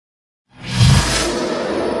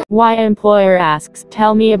Why employer asks,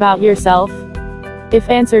 "Tell me about yourself?" If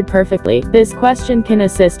answered perfectly, this question can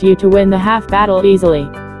assist you to win the half battle easily.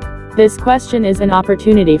 This question is an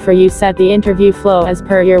opportunity for you to set the interview flow as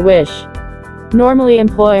per your wish. Normally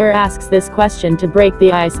employer asks this question to break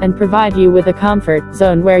the ice and provide you with a comfort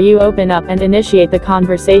zone where you open up and initiate the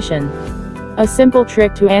conversation. A simple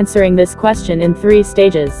trick to answering this question in 3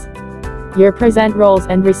 stages. Your present roles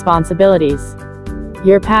and responsibilities.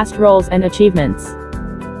 Your past roles and achievements.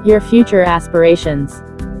 Your future aspirations.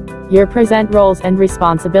 Your present roles and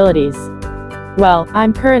responsibilities. Well,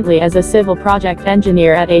 I'm currently as a civil project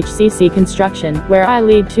engineer at HCC Construction, where I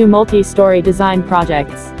lead 2 multi-story design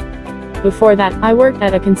projects. Before that, I worked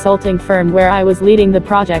at a consulting firm where I was leading the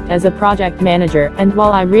project as a project manager, and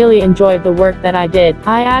while I really enjoyed the work that I did,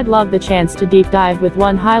 I'd love the chance to deep dive with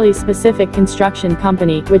one highly specific construction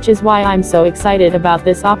company, which is why I'm so excited about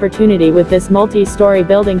this opportunity with this multi-story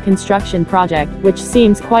building construction project, which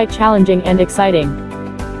seems quite challenging and exciting.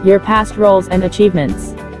 Your past roles and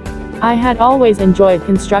achievements. I had always enjoyed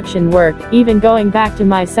construction work, even going back to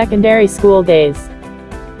my secondary school days.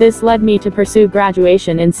 This led me to pursue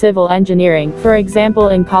graduation in civil engineering, for example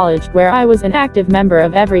in college, where I was an active member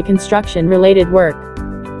of every construction-related work.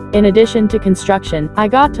 In addition to construction, I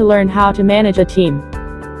got to learn how to manage a team.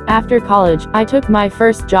 After college, I took my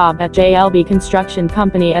first job at JLB Construction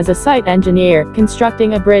Company as a site engineer,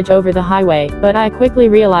 constructing a bridge over the highway, but I quickly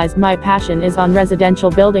realized my passion is on residential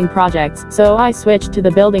building projects, so I switched to the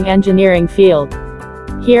building engineering field.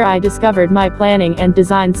 Here I discovered my planning and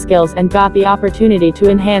design skills and got the opportunity to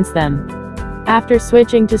enhance them. After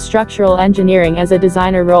switching to structural engineering as a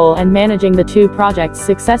designer role and managing the 2 projects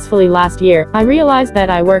successfully last year, I realized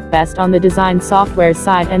that I work best on the design software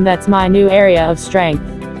side, and that's my new area of strength.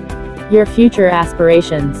 Your future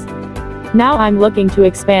aspirations. Now I'm looking to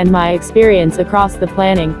expand my experience across the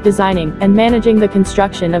planning, designing, and managing the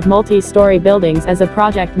construction of multi-story buildings as a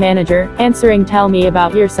project manager. Answering, tell me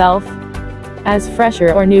about yourself. As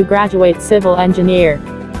fresher or new graduate civil engineer.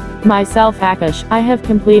 Myself Akash, I have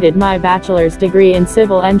completed my bachelor's degree in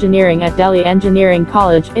civil engineering at Delhi Engineering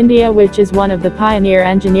College, India, which is one of the pioneer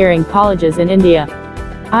engineering colleges in India.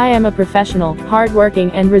 I am a professional,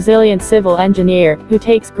 hardworking and resilient civil engineer, who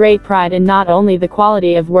takes great pride in not only the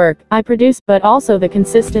quality of work I produce, but also the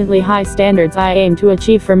consistently high standards I aim to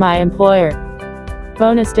achieve for my employer.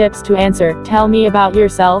 Bonus tips to answer, tell me about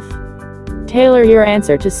yourself. Tailor your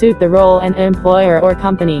answer to suit the role and employer or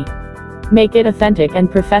company. Make it authentic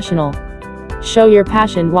and professional. Show your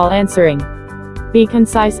passion while answering. Be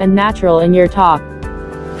concise and natural in your talk.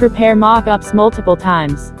 Prepare mock-ups multiple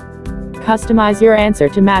times. Customize your answer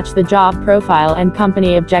to match the job profile and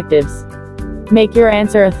company objectives. Make your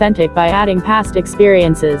answer authentic by adding past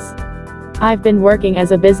experiences. I've been working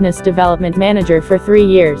as a business development manager for 3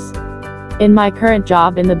 years. In my current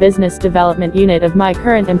job in the business development unit of my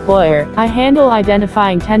current employer, I handle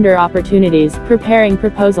identifying tender opportunities, preparing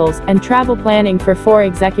proposals, and travel planning for 4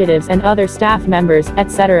 executives and other staff members,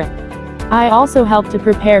 etc. I also help to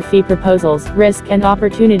prepare fee proposals, risk and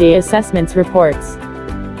opportunity assessments reports.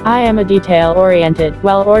 I am a detail-oriented,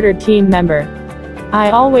 well-ordered team member. I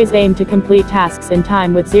always aim to complete tasks in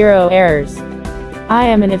time with 0 errors. I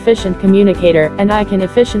am an efficient communicator, and I can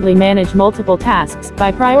efficiently manage multiple tasks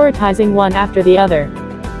by prioritizing one after the other.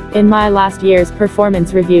 In my last year's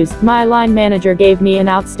performance reviews, my line manager gave me an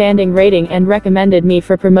outstanding rating and recommended me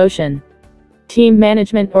for promotion. Team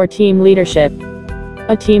management or team leadership.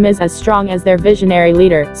 A team is as strong as their visionary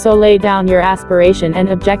leader, so lay down your aspiration and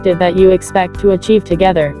objective that you expect to achieve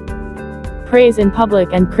together. Praise in public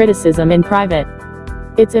and criticism in private.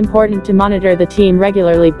 It's important to monitor the team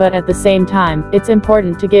regularly, but at the same time, it's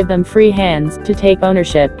important to give them free hands to take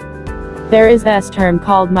ownership. There is this term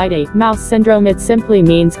called Mighty Mouse Syndrome. It simply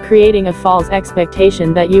means creating a false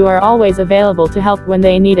expectation that you are always available to help when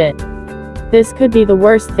they need it. This could be the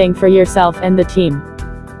worst thing for yourself and the team.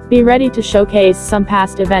 Be ready to showcase some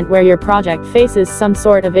past event where your project faces some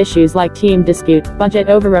sort of issues like team dispute, budget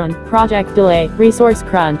overrun, project delay, resource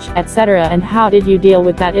crunch, etc., and how did you deal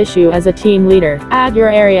with that issue as a team leader. Add your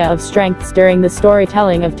area of strengths during the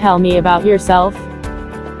storytelling of tell me about yourself.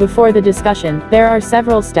 Before the discussion, there are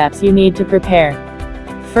several steps you need to prepare.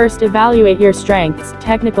 First, evaluate your strengths,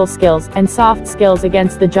 technical skills, and soft skills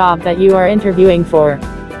against the job that you are interviewing for.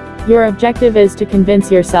 Your objective is to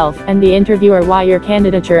convince yourself and the interviewer why your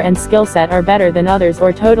candidature and skill set are better than others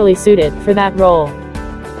or totally suited for that role.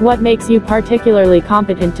 What makes you particularly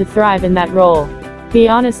competent to thrive in that role? Be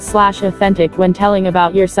honest/authentic when telling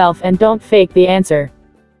about yourself and don't fake the answer.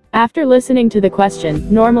 After listening to the question,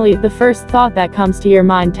 normally the first thought that comes to your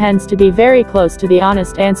mind tends to be very close to the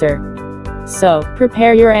honest answer. So,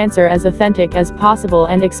 prepare your answer as authentic as possible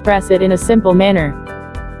and express it in a simple manner.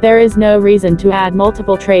 There is no reason to add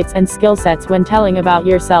multiple traits and skill sets when telling about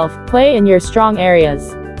yourself. Play in your strong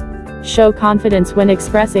areas. Show confidence when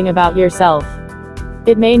expressing about yourself.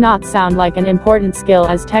 It may not sound like an important skill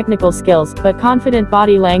as technical skills, but confident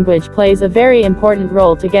body language plays a very important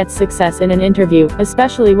role to get success in an interview,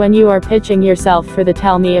 especially when you are pitching yourself for the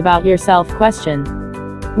tell me about yourself question.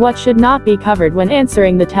 What should not be covered when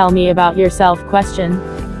answering the tell me about yourself question?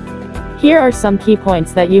 Here are some key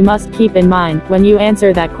points that you must keep in mind when you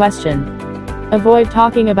answer that question. Avoid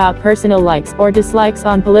talking about personal likes or dislikes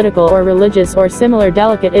on political or religious or similar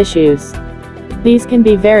delicate issues. These can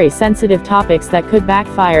be very sensitive topics that could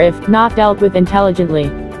backfire if not dealt with intelligently.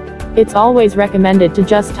 It's always recommended to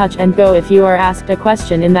just touch and go if you are asked a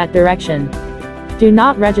question in that direction. Do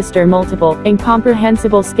not register multiple,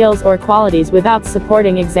 incomprehensible skills or qualities without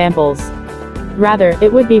supporting examples. Rather,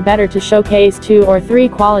 it would be better to showcase 2 or 3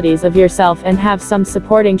 qualities of yourself and have some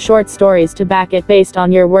supporting short stories to back it based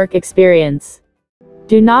on your work experience.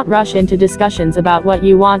 Do not rush into discussions about what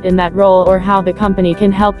you want in that role or how the company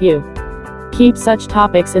can help you. Keep such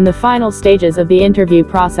topics in the final stages of the interview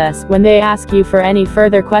process when they ask you for any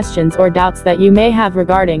further questions or doubts that you may have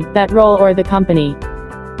regarding that role or the company.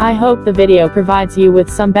 I hope the video provides you with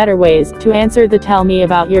some better ways to answer the tell me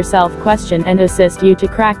about yourself question and assist you to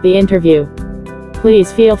crack the interview.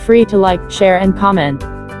 Please feel free to like, share and comment.